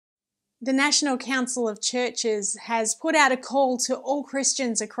The National Council of Churches has put out a call to all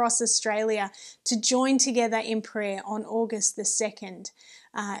Christians across Australia to join together in prayer on August the 2nd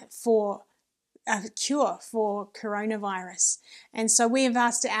for a cure for coronavirus. And so we have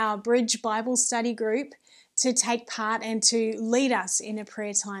asked our Bridge Bible Study group to take part and to lead us in a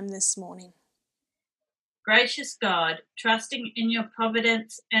prayer time this morning. Gracious God, trusting in your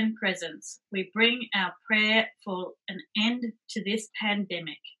providence and presence, we bring our prayer for an end to this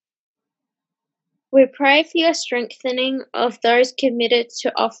pandemic. We pray for your strengthening of those committed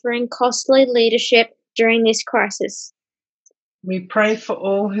to offering costly leadership during this crisis. We pray for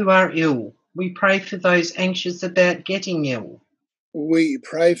all who are ill. We pray for those anxious about getting ill. We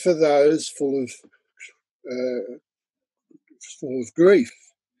pray for those full of grief.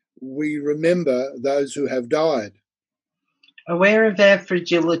 We remember those who have died. Aware of our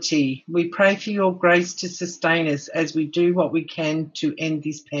fragility, we pray for your grace to sustain us as we do what we can to end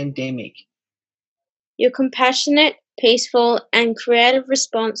this pandemic. Your compassionate, peaceful, and creative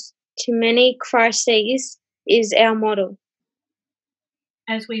response to many crises is our model.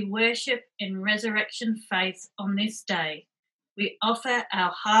 As we worship in resurrection faith on this day, we offer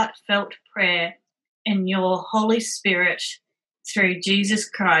our heartfelt prayer in your Holy Spirit through Jesus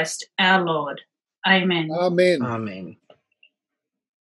Christ our Lord. Amen. Amen. Amen.